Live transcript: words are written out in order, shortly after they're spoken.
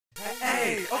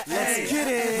Okay, let's get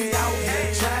it. We out here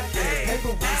trapping,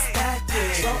 paper we stacking,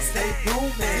 trunks stay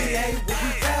booming. We ain't what we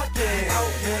rapping.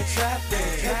 Out here trapping,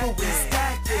 paper we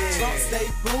stacking, trunks stay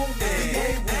booming. We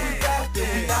ain't what we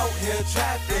rapping. We out here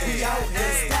trapping, we out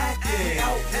here stacking, we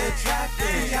out here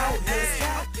trapping, we out here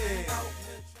stacking.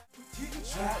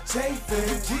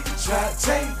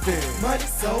 Chafing, money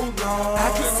so long.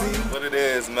 I can see what it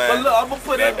is, man. But look, I'ma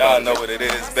put it. Y'all know what it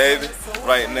is, baby.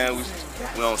 Right now, we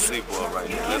on Seaboard right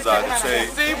now. That's all I can tell you.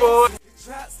 Seaboard.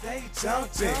 Stay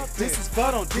jumping. This is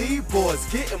fun on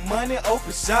D-boards. Getting money,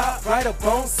 open shop, right up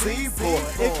on Seaboard.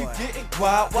 If you getting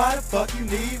quiet, why the fuck you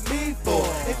need me for?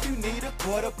 If you need a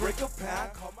quarter, brick a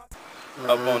pound, call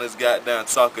my. Up on this goddamn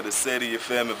Talk of the City, you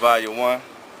feel me, Volume 1.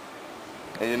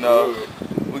 And you know,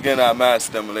 we're getting our mind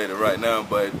stimulated right now,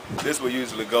 but this is what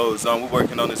usually goes on. We're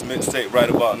working on this mixtape right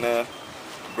about now.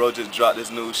 Bro just dropped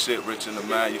this new shit, Rich in the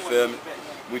Mind, you feel me?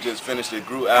 We just finished the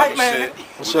group album shit.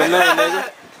 What's your name,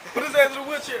 nigga? Put his hands in the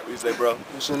wheelchair. What you say, bro?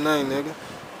 What's your name, nigga?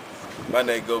 My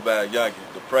name go by Youngin,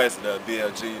 the president of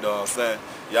BLG, you know what I'm saying?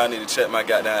 Y'all need to check my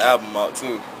goddamn album out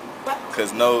too.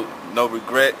 Cause no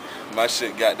regret, my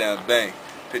shit goddamn bang.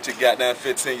 Put your goddamn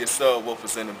 15 your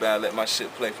subwoofers in the band, let my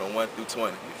shit play from 1 through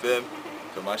 20, you feel me?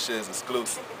 Cause my shit is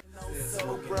exclusive.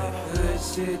 Good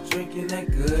shit, drinking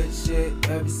that good shit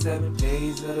every 7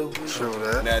 days of the week. True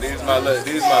that. Now these my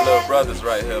little brothers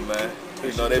right here, man.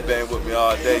 You know they been with me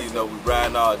all day, you know we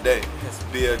riding all day.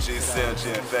 BLG,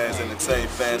 CMG, and fans entertain,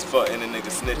 fans fuck any nigga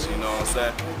snitching, you know what I'm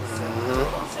saying?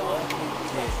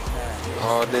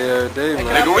 All day, every day,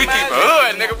 man. Nigga, we keep a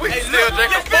hood, nigga. We still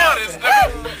drinking 40s,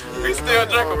 nigga. We still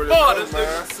drinking 40s,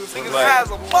 nigga. Niggas high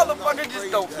as a motherfucker, just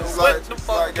don't know what the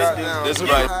fuck This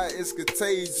right. It's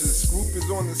contagious. Group is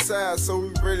on the side, so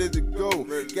we ready to go.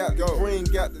 Got the green,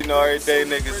 got the. You know, every day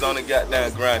niggas on the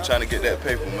goddamn grind trying to get that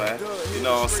paper, man. You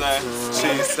know what I'm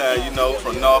saying? Cheese Town, you know,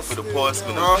 from North of the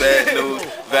Portsmouth, the Bad News,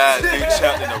 Valley Beach,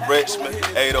 Hampton, and Richmond,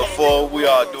 804, we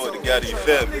all do it together, you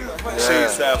feel me?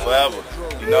 Cheese Town forever,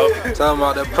 you know? Talking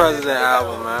about the President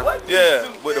album, man. Yeah,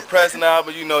 with the President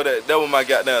album, you know, that was my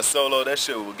goddamn solo. That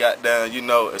shit was goddamn, you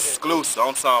know, exclusive.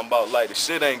 I'm talking about, like, the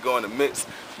shit ain't going to mix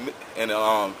in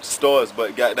the stores,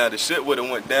 but goddamn, the shit would have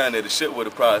went down there. The shit would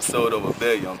have probably sold over $1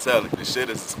 billion, I'm telling you. The shit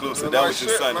is exclusive. That was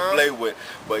just something to play with.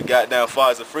 But goddamn, as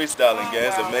far as the freestyling game,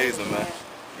 it's amazing, man.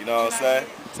 You know what I'm saying?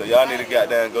 So y'all need to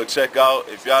goddamn go check out.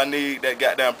 If y'all need that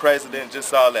goddamn President,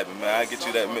 just holler at me, man. I'll get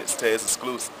you that mixtape. It's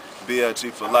exclusive.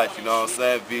 BLG for life, you know what I'm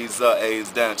saying? Visa, A's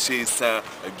down, Cheese Town.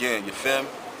 Again, you feel me?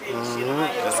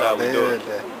 That's how we do it.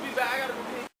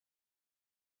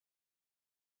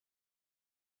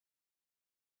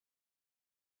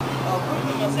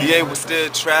 Yeah, we still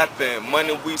trapping,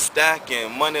 money we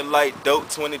stacking, money like dope,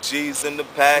 20 G's in the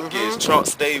package, trunk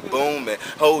stay booming,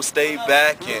 hoes stay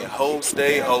backing, hoes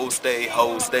stay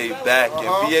backing,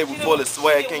 VA we full of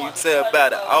swag, can you tell by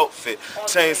the outfit,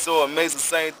 chain so amazing,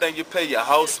 same thing you pay your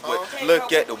house with,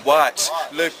 look at the watch,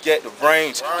 look at the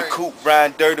range, the coupe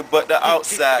riding dirty but the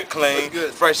outside clean,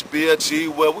 fresh BLG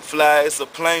where we fly, it's a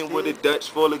plane with a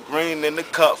Dutch full of green and the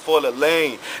cup full of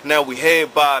lean, now we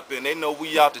head bopping, they know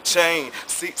we out the chain,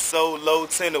 seats so low,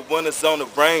 10 the winners on the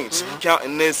range.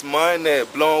 Counting this money,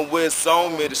 blowing whiz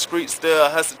on me. The street still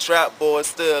hustle, trap boy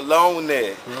still on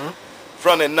there.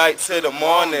 From the night to the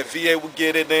morning, VA will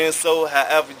get it in, so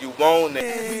however you want it.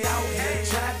 We out here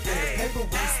trapping, paper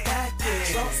we stacking,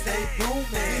 trunks stay booming.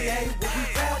 We ain't what we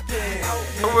rapping.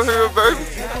 Over here, baby.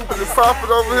 The profit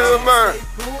over here, man.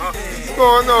 What's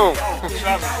going on?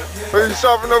 Are you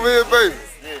shopping over here, baby?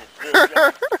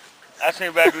 Yeah. I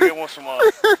came back to get one some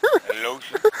lotion.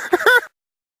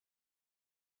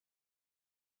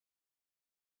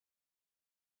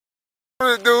 What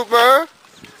you do, man?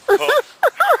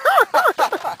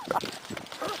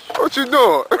 What you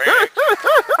doing?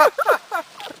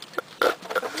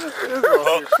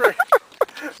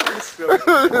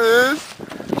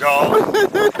 Dog.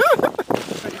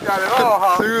 You got it all,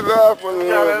 huh? You live from the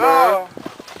hood,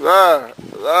 man.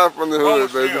 Live from the hood,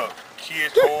 baby.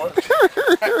 Kids toys.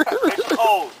 It's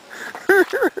cold.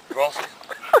 Russell.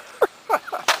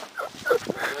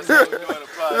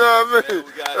 You know what I mean?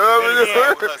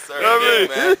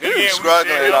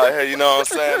 Struggling out here, you know what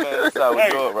I'm saying, man? That's how we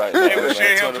do it right now, man.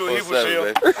 24/7,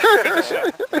 baby.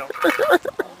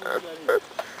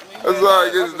 That's how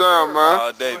it gets down, man.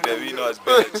 All day, baby. You know it's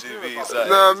been at GV's. You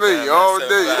know what I mean? All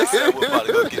day. We're about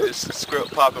to go get this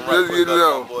script popping right quick.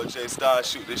 Go, boy, J Star,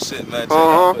 shoot this shit, man. You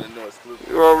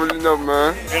already know,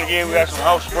 man. And again, we got some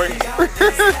house spray.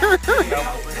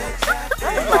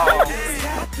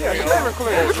 Yeah, shaving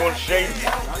clean. You want to shave?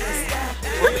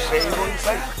 Put the shave on your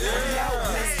face.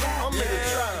 I'm in the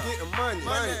trap getting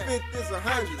money. 50s and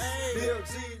 100s.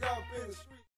 BLG